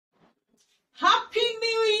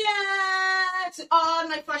to all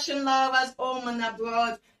my fashion lovers home and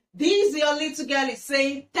abroad. This your little girl is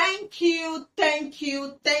saying thank you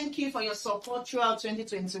for your support throughout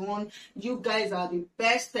 2021. You guys are the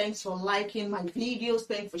best. Thanks for liking my videos.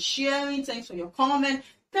 Thanks for sharing. Thanks for your comment.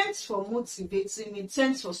 Thanks for motivating me.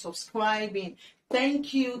 Thanks for subscribing.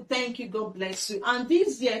 Thank you. God bless you. And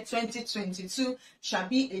this year, 2022, shall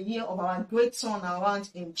be a year of our great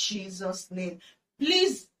turnaround in Jesus' name.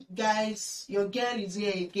 Please, guys, your girl is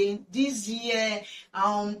here again. This year,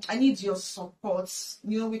 I need your support.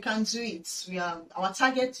 We can do it. Our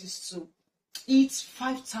target is to hit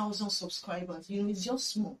 5,000 subscribers. It's just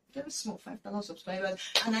small, very small, 5,000 subscribers.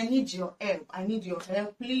 And I need your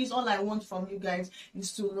help. Please, all I want from you guys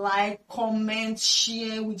is to like, comment,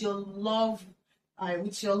 share with your loved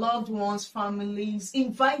ones, families.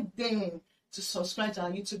 Invite them to subscribe to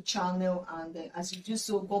our YouTube channel, and as you do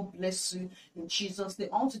so, God bless you in Jesus' name.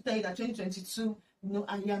 I want to tell you that 2022,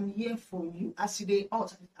 I am here for you. As they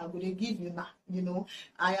out, I'm going to give you now.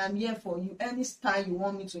 I am here for you. Any style you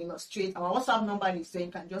want me to illustrate, our WhatsApp number is there.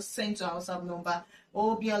 You can just send to our WhatsApp number.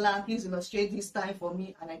 Oh, Biola, please illustrate this style for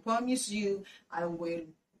me, and I promise you, I will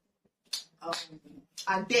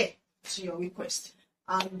adhere to your request.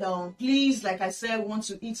 And please, like I said, we want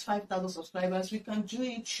to hit 5,000 subscribers. We can do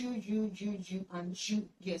it through you, and you.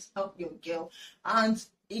 Yes, help your girl. And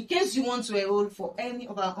in case you want to enroll for any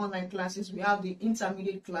of our online classes, we have the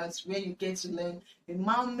intermediate class where you get to learn the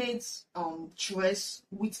mermaid dress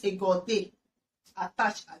with a gode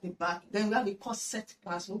attached at the back. Then we have the corset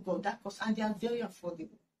class. Oh God, that cost, and they are very affordable,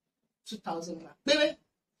 2,000 baby.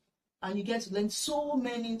 And you get to learn so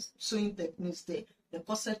many sewing techniques there. The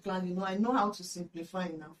corset plan, I know how to simplify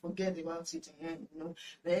now. Forget about it again,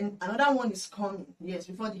 Then another one is coming, yes,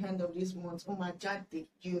 before the end of this month. Oh my God,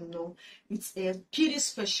 it's a kiddie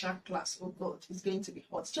special class. Oh God, it's going to be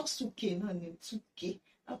hot. Just 2K, no need 2K.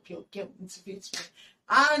 Help your girl motivate me.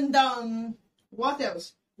 And what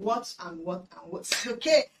else? What?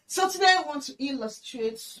 Okay, so today I want to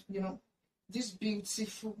illustrate, this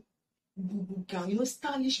beautiful bubu gown.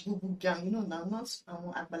 Stylish bubu gown. Now not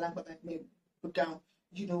agbalagba like me. Gown,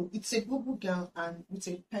 it's a bubu gown and it's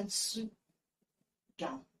a pencil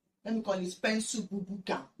gown. Let me call it pencil bubu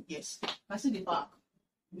gown. Yes, I see the back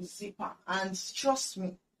with zipper, and trust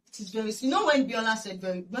me, it is very. When Biola said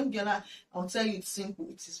Biola, I'll tell you it's simple.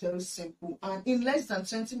 It is very simple, and in less than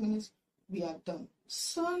 20 minutes we are done.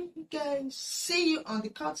 So you guys, see you on the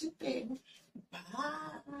cutting table.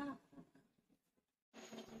 Bye.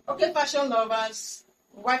 Okay, fashion lovers,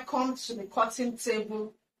 welcome to the cutting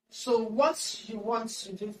table. So what you want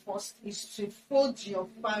to do first is to fold your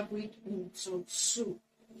fabric into two,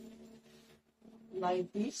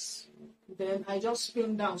 like this. Then I just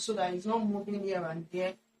spin down so that it's not moving here and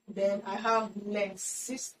there. Then I have length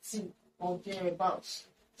 60 or thereabouts.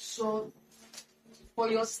 So for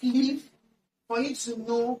your sleeve, for you to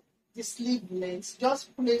know the sleeve length,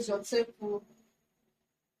 just place your tape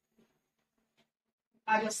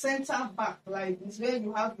at your center back like this, where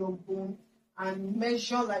you have your bone, and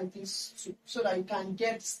measure like this too, so that you can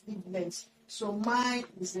get sleeve length. So mine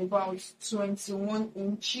is about 21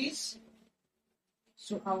 inches.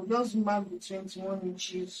 So I'll just mark the 21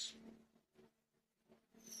 inches.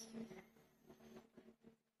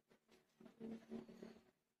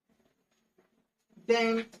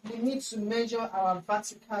 Then we need to measure our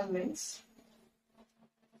vertical length.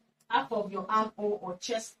 Half of your armhole or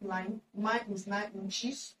chest line. Mine is 9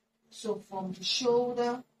 inches. So from the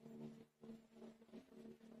shoulder,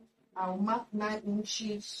 I'll mark 9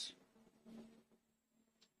 inches.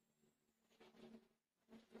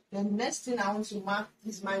 The next thing I want to mark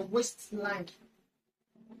is my waistline.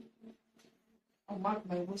 I'll mark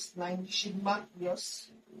my waistline. You should mark yours.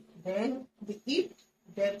 Then the hip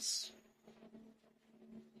depth.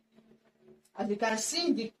 As you can see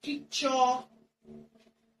in the picture,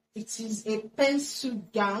 it is a pencil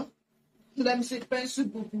gown. Let me say pencil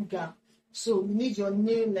bubu gown. So you need your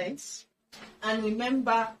nail length. And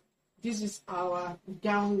remember, this is our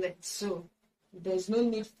gown length, so there's no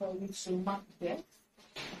need for you to mark there.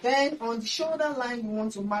 Then on the shoulder line, you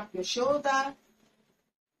want to mark your shoulder.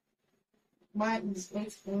 Mine is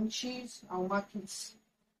 8 inches. I'll mark it.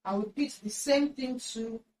 I'll repeat the same thing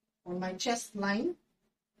too on my chest line.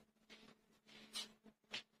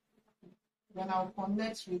 Then I'll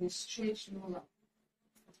connect with a straight ruler.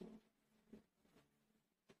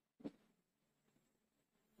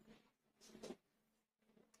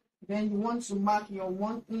 Then you want to mark your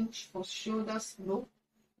 1 inch for shoulder slope.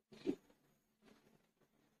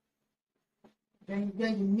 Then you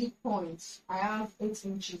get the midpoint. I have 8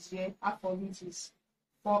 inches here. Half of it is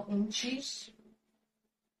 4 inches.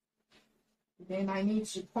 Then I need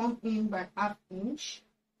to come in by ½ inch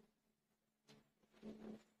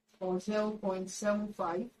or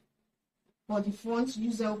 0.75. For the front,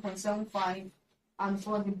 use 0.75, and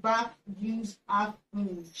for the back, use ½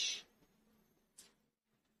 inch.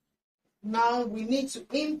 Now we need to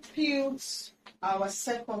impute our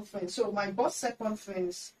circumference. So my bust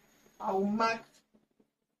circumference, I will mark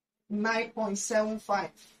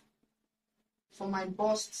 9.75 for my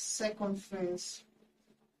bust circumference.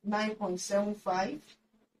 9.75.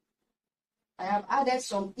 I have added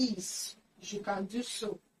some ease. You can do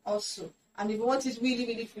so also. And if you want it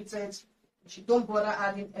really fitted, you don't bother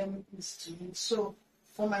adding any ease to it. So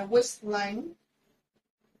for my waistline,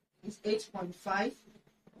 it's 8.5.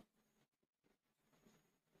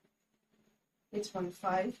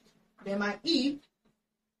 8.5. Then my hip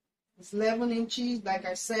is 11 inches. Like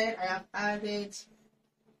I said, I have added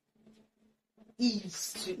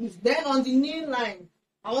ease to it. Then on the knee line,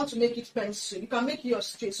 I want to make it pencil. You can make yours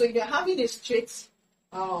straight. So if you're having a straight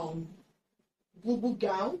bubu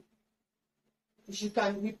gown, you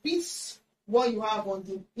can repeat what you have on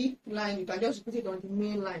the hip line. You can just put it on the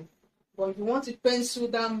main line. But if you want it pencil,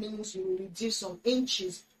 that means you will reduce some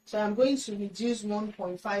inches. So I'm going to reduce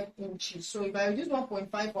 1.5 inches. So if I reduce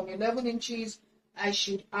 1.5 from 11 inches, I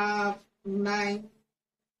should have 9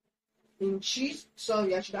 inches.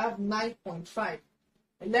 Sorry, I should have 9.5.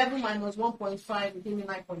 11 minus 1.5 will give me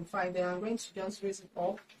 9.5. Then I'm going to just raise it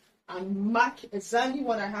up and mark exactly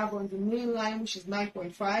what I have on the main line, which is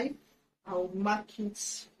 9.5. I will mark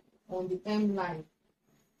it on the M line.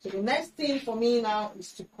 So the next thing for me now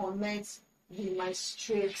is to connect with my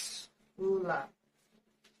straight ruler.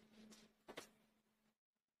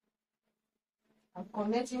 I'm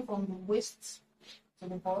connecting from the waist to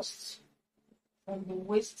the bust, from the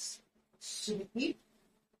waist to the hip,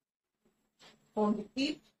 from the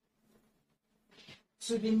hip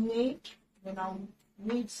to the knee. Then I'll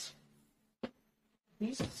need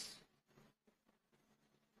this.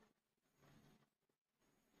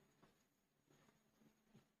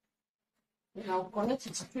 Then I'll connect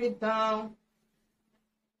it straight down.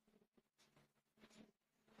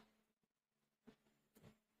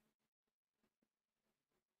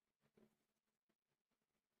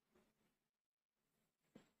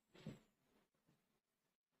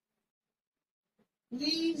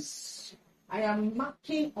 Please, I am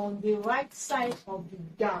marking on the right side of the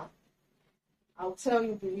gown. I'll tell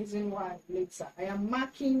you the reason why later. I am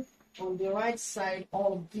marking on the right side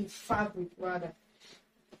of the fabric rather.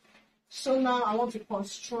 So now I want to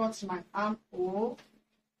construct my armhole.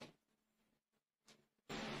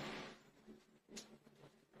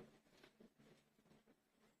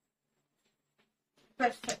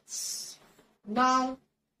 Perfect. Now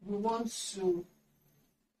we want to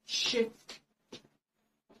shape.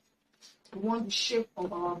 We want the shape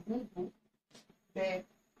of our bubu there.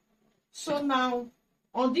 So now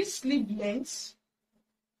on this sleeve length,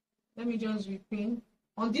 let me just repin.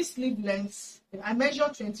 On this sleeve length, I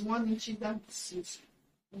measured 21 inches. That is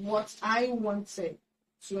what I wanted.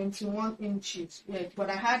 21 inches. Yeah, but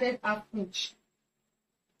I added ½ inch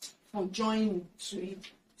for joining to it.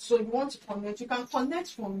 So if you want to connect, you can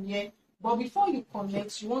connect from here. But before you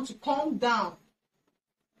connect, you want to come down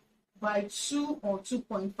by 2 or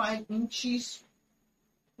 2.5 inches.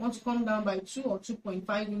 You want to come down by 2 or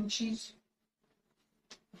 2.5 inches.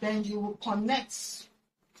 Then you will connect.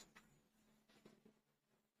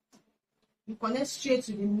 You connect straight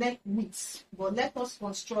to the neck width. But let us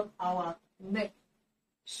construct our neck.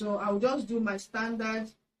 So I'll just do my standard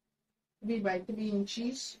 3 by 3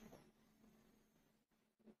 inches.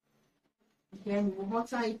 Then we'll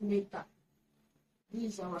alter it later.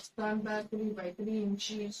 This is our standard 3 by 3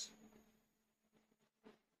 inches.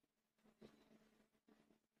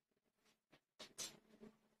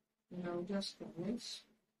 And I'll just connect.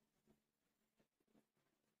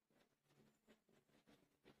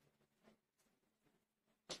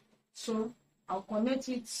 So I'll connect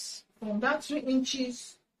it from that 2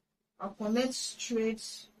 inches. I'll connect straight.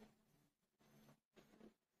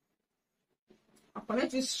 I'll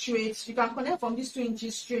connect it straight. You can connect from these 2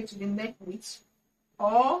 inches straight to the neck width,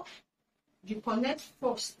 or you connect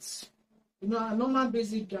first. You know, a normal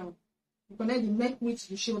basic gown. You connect the neck width to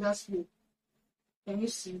the shoulder slope. Can you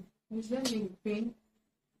see? Please let me repin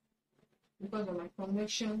because of my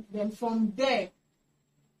connection. Then from there,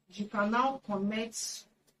 you can now connect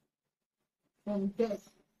from there,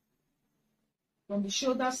 from the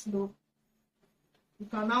shoulder slope. You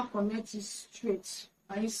can now connect it straight.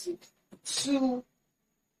 Can you see? To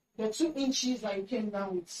the 2 inches that you came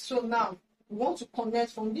down with. So now you want to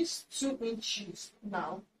connect from these 2 inches.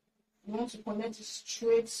 Now you want to connect it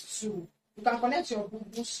straight to. You can connect your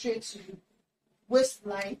bubu straight to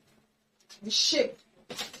waistline, the shape,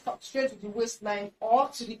 straight to the waistline or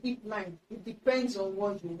to the hip line. It depends on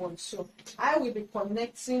what you want. So I will be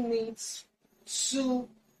connecting it to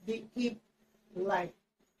the hip line.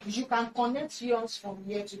 You can connect yours from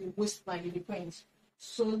here to the waistline, it depends.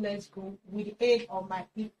 So let's go with the aid of my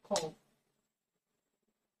hip curve.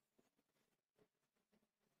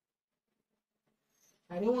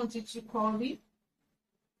 I don't want it too curvy.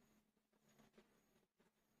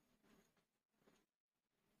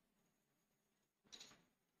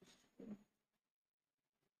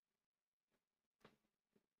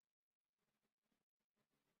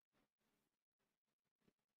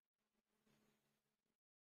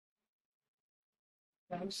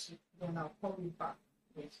 Then I'll pull it back.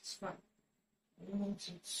 Yes, it's fine. I don't want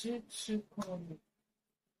it too curvy.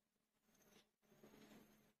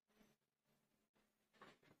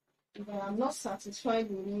 If I am not satisfied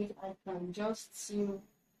with it, I can just still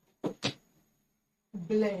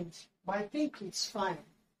blend. But I think it's fine.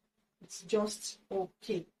 It's just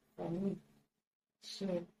okay for me. So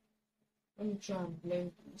let me try and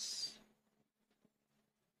blend this.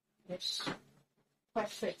 Yes.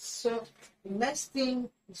 Perfect. So the next thing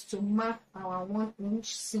is to mark our 1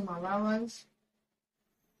 inch seam allowance.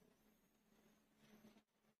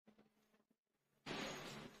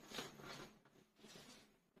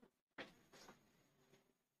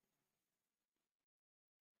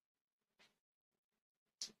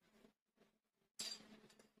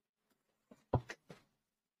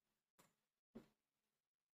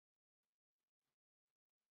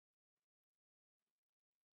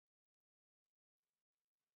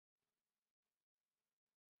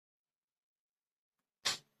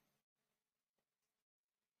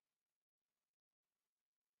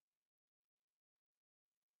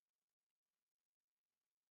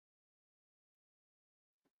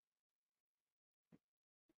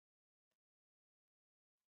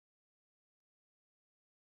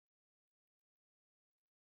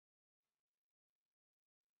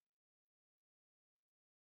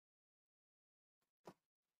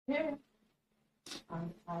 Here,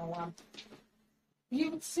 and our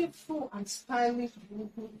beautiful and stylish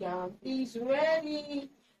Bubu gown is ready.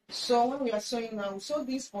 So when we are sewing now, we sew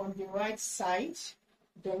this on the right side,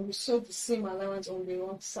 then we sew the seam allowance on the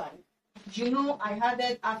wrong side. You know, I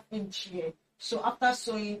added ½ inch here. So after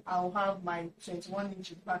sewing, I'll have my 21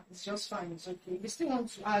 inches back. It's just fine. It's okay. If you still want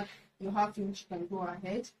to add your ½ inch, you can go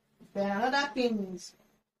ahead. Then another thing is,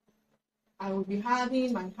 I will be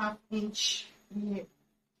having my ½ inch here.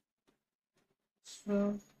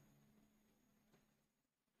 So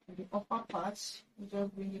the upper part, we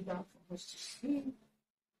just bring it down for us to see.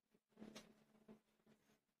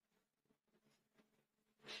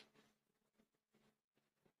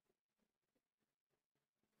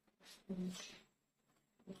 We'll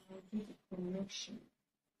do the connection.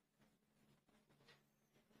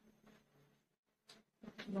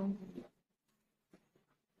 Long video.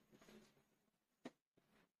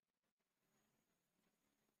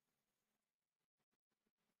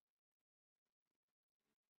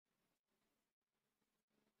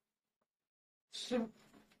 So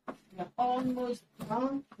we're almost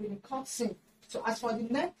done with the cutting. So as for the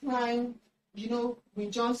neckline, you know, we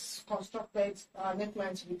just constructed our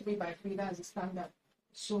neckline to be 3 by 3. That's the standard.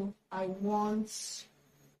 So I want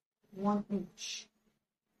 1 inch.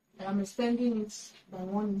 I am extending it by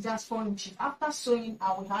 1 inch. That's 4 inches. After sewing,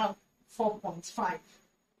 I will have 4.5.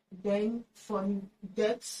 Then from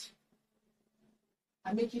depth,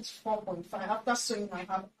 I make it 4.5. After sewing,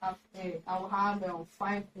 I will have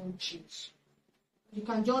 5 inches. You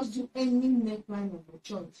can just do any neckline of your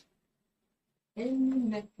choice. Any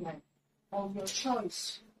neckline of your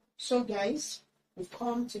choice. So guys, we've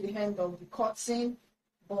come to the end of the cutting.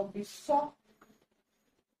 But before,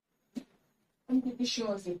 let me quickly show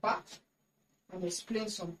us the back and explain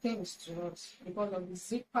some things to us because of the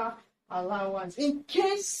zipper allowance. In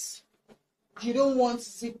case you don't want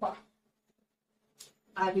zipper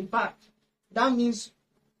at the back, that means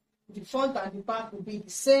the front and the back will be the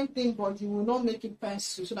same thing, but you will not make it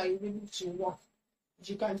pencil so that you'll be able to work.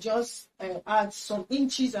 You can just add some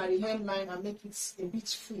inches at the hemline and make it a bit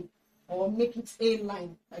free, or make it a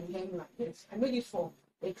line at the hemline. Yes, I made it for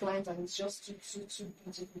a client and it's just too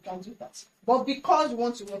beautiful. You can do that. But because you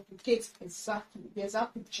want to replicate exactly the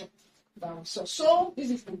exact picture that we saw. So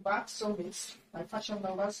this is the back. So it's my fashion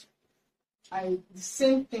lovers. The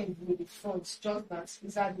same thing with the front, just that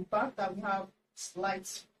it's at the back that we have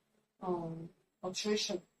slight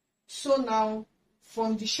alteration. So now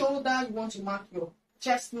from the shoulder, you want to mark your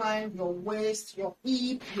chest line, your waist, your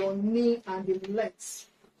hip, your knee, and the legs.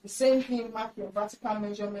 The same thing, mark your vertical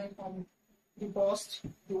measurement on the bust,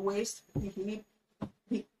 the waist, the hip,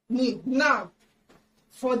 Knee. Now,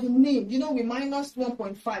 for the knee, you know, we minus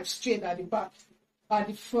 1.5 straight at the back, at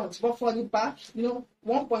the front. But for the back, you know,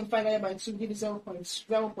 1.5 divided by 2 gives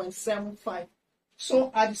 0.75.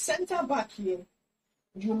 So at the center back here,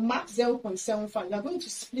 you mark 0.75. You are going to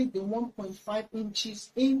split the 1.5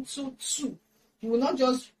 inches into 2. You will not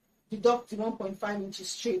just deduct the 1.5 inches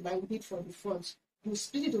straight like we did for the front. You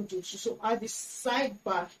split it into 2. So at the side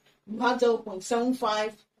back, you have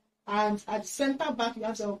 0.75, and at the center back, you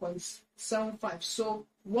have 0.75. So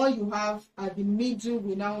what you have at the middle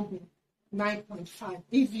will now be 9.5.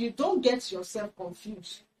 If you don't get yourself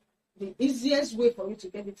confused, the easiest way for you to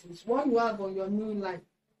get it is what you have on your knee line.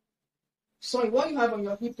 Sorry, what you have on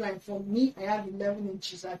your hip line. For me, I have 11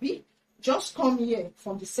 inches. Abi, just come here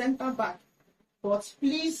from the center back. But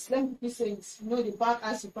please, let me say it. You know, the back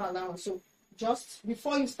has zipper allowance. So just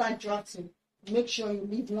before you start drafting, make sure you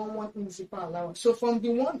leave 1 inch zipper allowance. So from the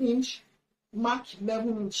 1 inch, mark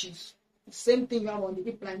 11 inches. The same thing you have on the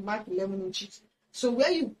hip line, mark 11 inches. So where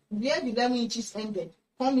the 11 inches ended,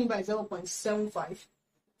 come in by 0.75.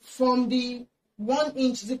 From the 1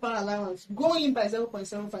 inch zipper allowance, go in by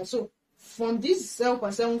 0.75. So from this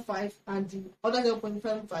 0.75 and the other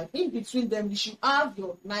 0.75, in between them, you should have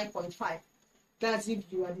your 9.5. That's if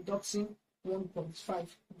you are deducting 1.5.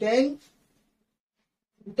 Then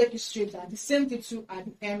you take it straight down. The same thing too at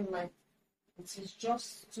the M line. It is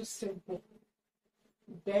just too simple.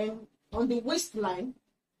 Then on the waistline,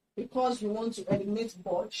 because we want to eliminate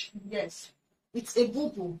bulge, yes, it's a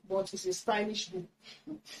bubu, but it's a stylish bubu.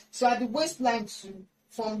 So at the waistline too,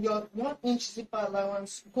 from your 1 inch zipper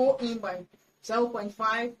allowance, go in by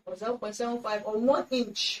 0.5 or 0.75 or 1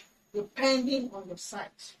 inch, depending on your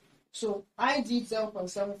size. So I did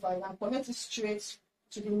 0.75 and connect it straight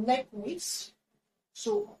to the neck width.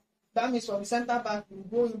 So that means from the center back, you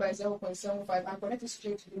go in by 0.75 and connect it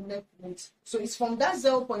straight to the neck width. So it's from that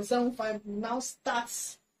 0.75 you now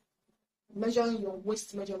start measuring your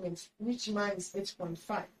waist measurement, which mine is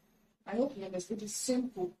 8.5. I hope you understand. It's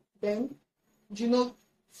simple. Then, you know,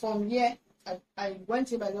 from here, I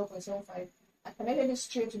went in by 0.75. I connected it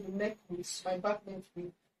straight to the neck width, my back neck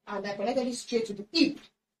width, and I connected it straight to the hip.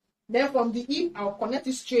 Then from the hip, I'll connect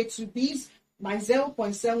it straight to these, my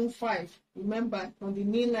 0.75. Remember, on the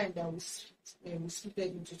knee line that was split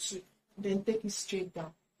into 2. Then take it straight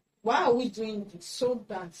down. Why are we doing this? So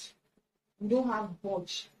that we don't have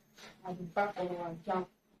bulge at the back of our gown.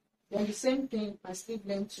 Then the same thing, my sleeve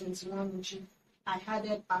length 21 inches. I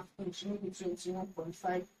added half inch, maybe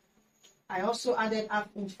 21.5. I also added half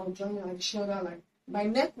inch for joining at the shoulder line. My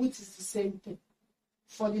neck width is the same thing.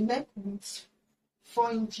 For the neck width,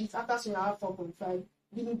 4 inches. After sewing, I have 4.5.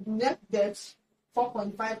 The neck depth,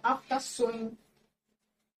 4.5. After sewing,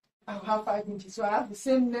 I have 5 inches. So I have the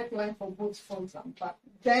same neckline for both front and back.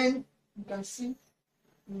 Then you can see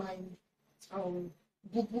my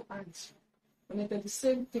bubu hands. And I did the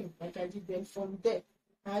same thing like I did then. From there,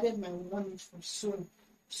 I added my 1 inch for sewing.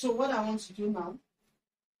 So what I want to do now,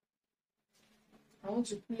 I want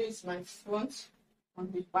to place my front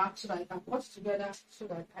on the back so that I can put together so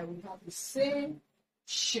that I will have the same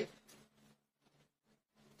shape.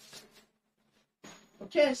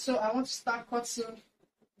 Okay, so I want to start cutting.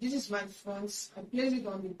 This is my front. I place it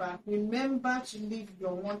on the back. Remember to leave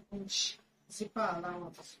your 1 inch zipper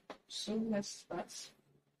allowance. So let's start.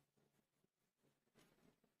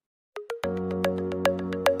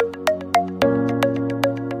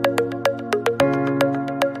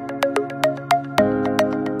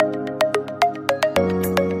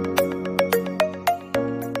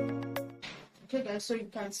 Okay guys, so you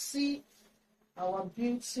can see our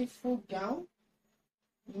beautiful gown.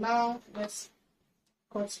 Now let's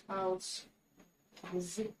cut out the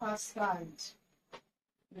zipper side.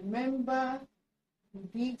 Remember, we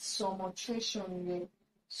did some alteration here,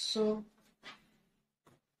 so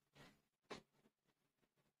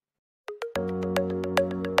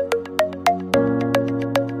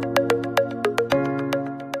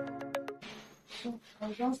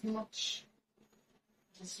I'll just notch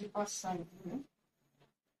the zipper side here.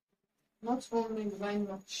 Not only will I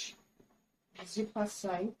notch the zipper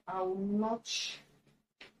side, I will notch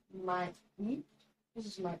my hip. This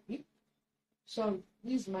is my hip. So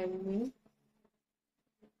this is my knee.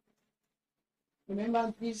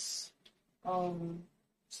 Remember this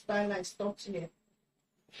style line stopped here.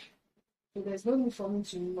 So there's no need for me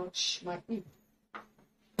to notch my hip.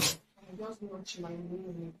 I just notch my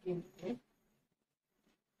knee again. Okay?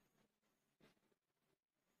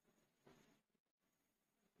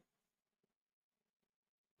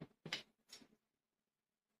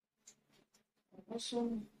 Also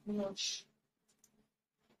notch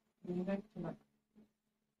the neckline.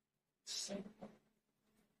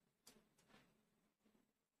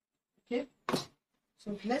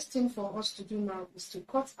 So the next thing for us to do now is to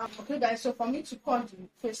cut out. Okay guys, so for me to cut the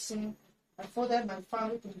facing, I folded my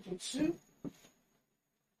fabric into two.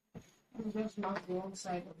 Let me just mark the one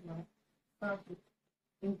side of my fabric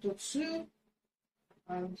into two,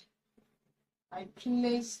 and I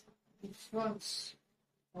place the front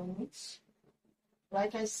on it.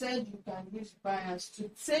 Like I said, you can use bias to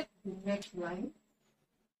take the neckline.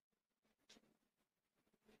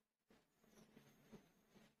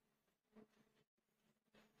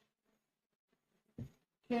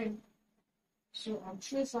 Okay, so I'll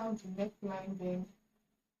trace out the neckline, then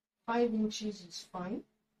 5 inches is fine.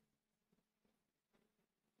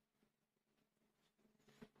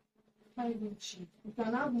 5 inches. You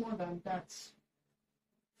can have more than that.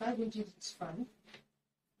 5 inches is fine.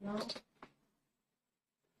 Now,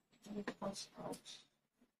 let me cut out.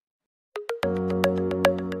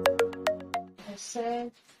 I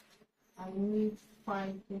said I need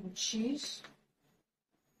 5 inches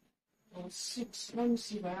or 6. Let me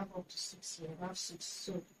see if I have up to 6 here. I have 6.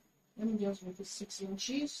 So let me just make it 6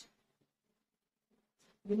 inches.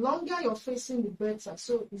 The longer you're facing, the better.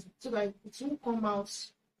 So that it won't come out.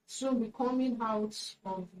 It won't be coming out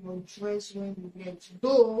of your dress when you wear it.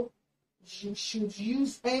 Though you should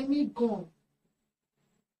use any gun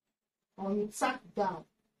or you tack down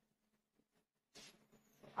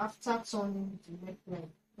after turning the neckline.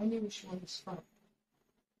 Any which one is fine.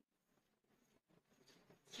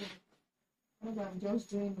 So what I'm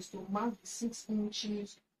just doing is to mark the 6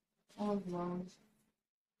 inches all around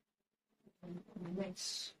the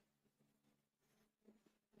next.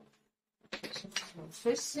 So I'm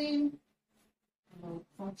facing and I'll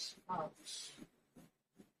cut out.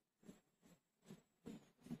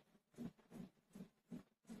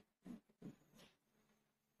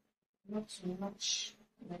 Not too much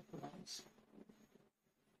necklines.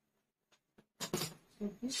 So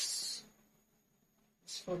this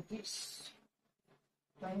is for this.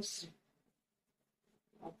 Nice.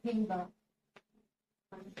 I'll pin that.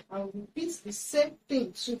 And I'll repeat the same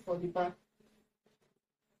thing too for the back.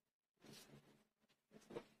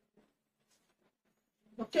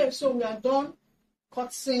 Okay, so we are done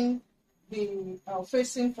cutting the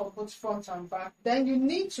facing for both front and back. Then you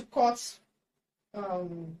need to cut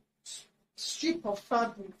strip of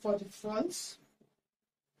fabric for the front.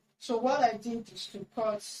 So what I did is to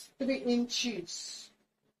cut 3 inches.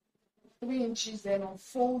 3 inches, then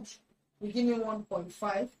unfold beginning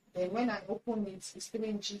 1.5. Then when I open it, it's 3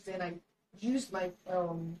 inches. Then I use my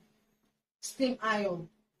steam iron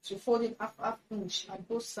to fold it half inch at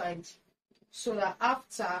both sides, so that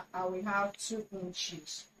after I will have 2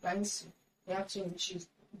 inches. Can you see? I have 2 inches.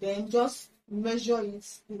 Then just measure it.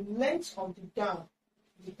 The length of the gown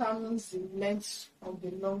determines the length of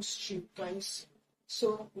the long strip. Can you see?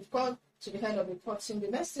 So we've got to the head of the cutting. The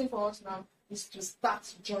next thing for us now is to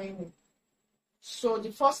start joining. So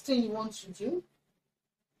the first thing you want to do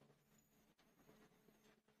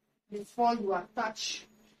before you attach,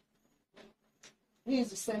 this is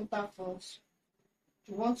the center front.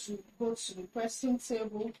 You want to go to the pressing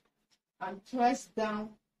table and press down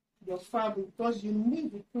your fabric, because you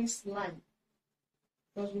need the crease line.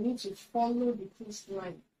 Because you need to follow the crease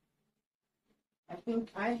line. I think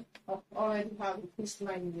I already have the crease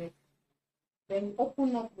line here. Then you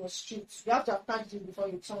open up your strips. You have to attach it before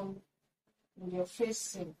you turn in your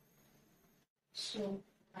facing. So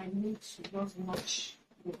I need to just notch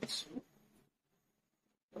the two.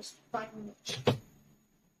 Just fine notch.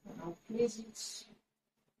 And I'll place it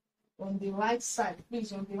on the right side.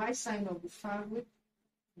 Please, on the right side of the fabric.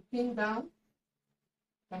 You pin down.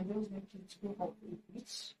 And just make it go up a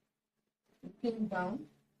bit. You pin down.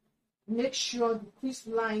 Make sure the crease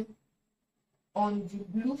line on the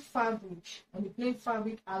blue fabric, on the plain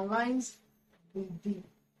fabric, aligns with the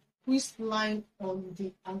crease line on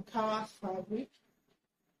the Ankara fabric.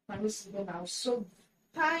 And this is then I'll sew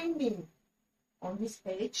tiny on this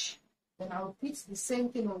edge. Then I'll repeat the same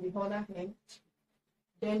thing on the other hand.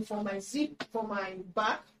 Then for my zip, for my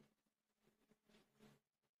back,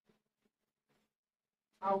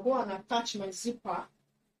 I'll go and attach my zipper.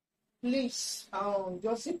 Please,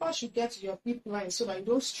 your zipper should get to your hip line so that you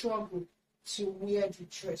don't struggle to wear the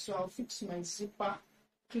dress. So I'll fix my zipper,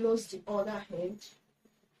 close the other head.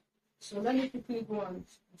 So let me quickly go and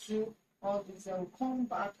do all this. Then we'll come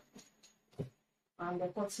back and I'll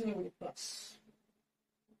continue with the class.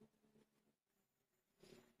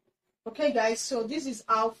 Okay guys, so this is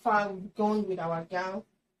how far we've gone with our gown.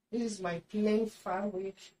 This is my plain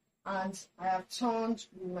fabric, and I have turned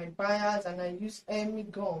with my bias, and I use any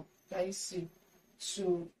gum that you see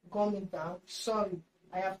to gum it down. Sorry,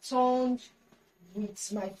 I have turned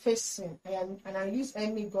with my facing, and I use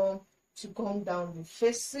any gum to come down the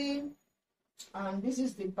facing, and this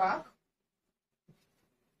is the back.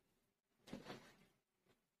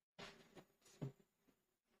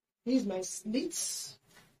 These my slits.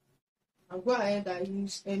 I'll go ahead and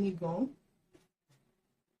use any gum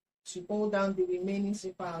to hold down the remaining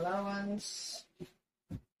zipper allowance.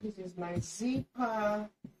 This is my zipper.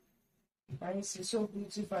 And it's so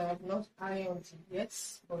beautiful. I have not ironed it yet,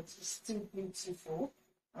 but it's still beautiful.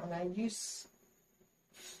 And I use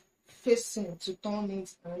facing to turn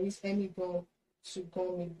it, and I use any gum to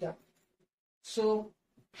gum it down. So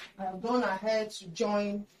I have gone ahead to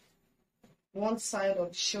join one side of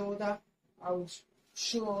the shoulder. I will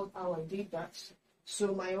show how I did that.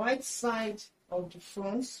 So my right side of the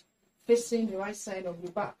front facing the right side of the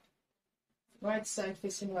back. Right side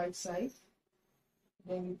facing right side.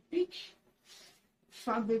 Then you pick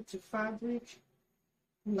fabric to fabric,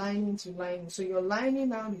 lining to lining. So your lining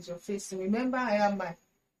now is your facing. Remember, I have my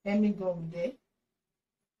hemi gum there.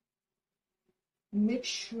 Make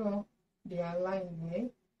sure they are lined here,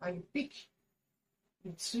 and you pick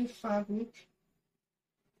the two fabric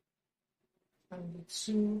and the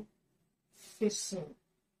two facing.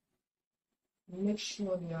 Make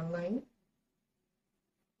sure they are lined.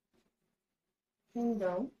 Pull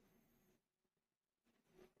down,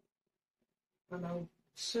 and I'll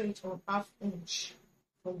sew it on 1/2 inch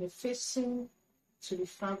from the facing to the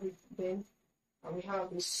fabric. Then I will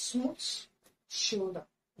have a smooth shoulder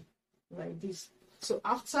like this. So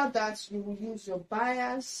after that, you will use your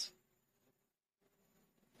bias.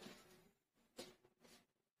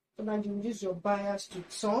 So that you will use your bias to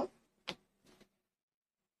turn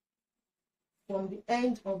from the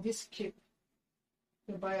end of this cape.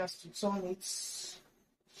 The bias to turn it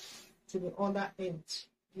to the other end.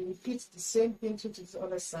 You repeat the same thing to the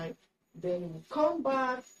other side. Then you come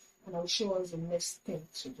back, and I'll show us the next thing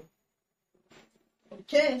to do.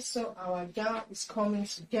 Okay, so our gown is coming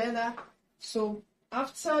together. So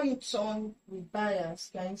after you turn with bias,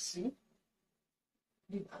 can you see?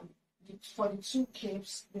 For the two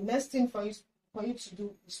capes, the next thing for you to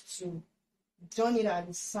do is to join it at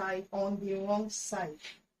the side on the wrong side.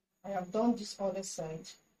 I have done this other side,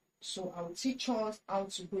 so I will teach us how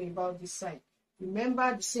to go about this side.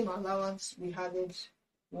 Remember, the same allowance we had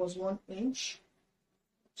was 1 inch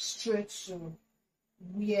straight to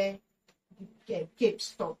where the cape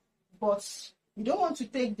stop, but you don't want to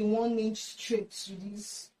take the 1 inch straight to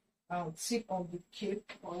this tip of the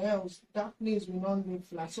cape, or else that place will not lay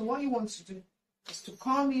flat. So what you want to do is to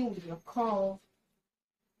come in with your curve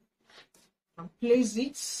and place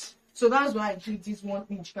it. So that's why I did this 1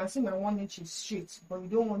 inch. You can see my 1 inch is straight, but you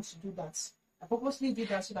don't want to do that. I purposely did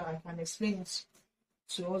that so that I can explain it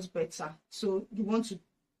to us better. So you want to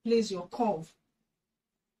place your curve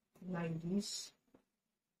like this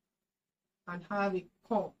and have a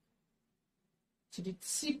curve to the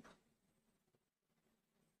tip.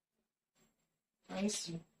 I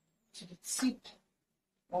see, to the tip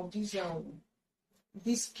of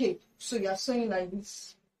this cape. So you are sewing like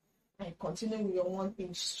this and continue with your 1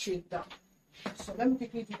 inch straight down. So let me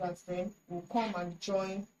quickly do that, then we'll come and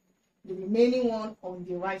join the remaining one on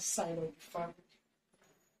the right side of the fabric.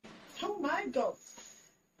 Oh my God,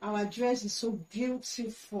 our dress is so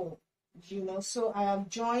beautiful, you know. So I have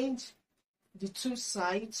joined the two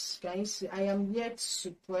sides. Can you see? I am yet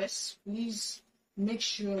to press. Please make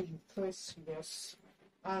sure you press this.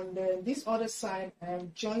 And this other side, I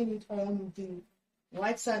am joining it on the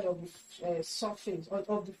right side of the surface, or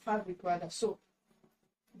of the fabric rather. So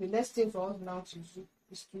the next thing for us now to do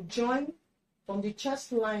is to join from the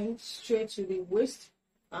chest line straight to the waist,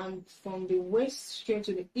 and from the waist straight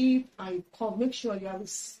to the hip, and you curve. Make sure you have a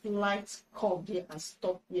slight curve there and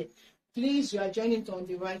stop here. Please, you are joining it on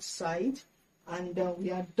the right side, and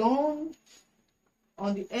we are done.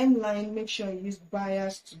 On the end line, make sure you use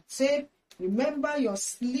bias to tape. Remember your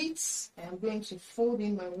slits. I am going to fold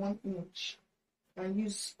in my 1 inch and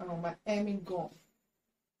use my hemming gum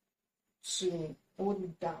to hold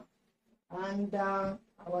it down. And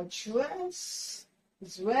our dress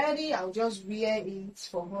is ready. I'll just wear it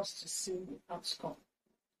for us to see the outcome.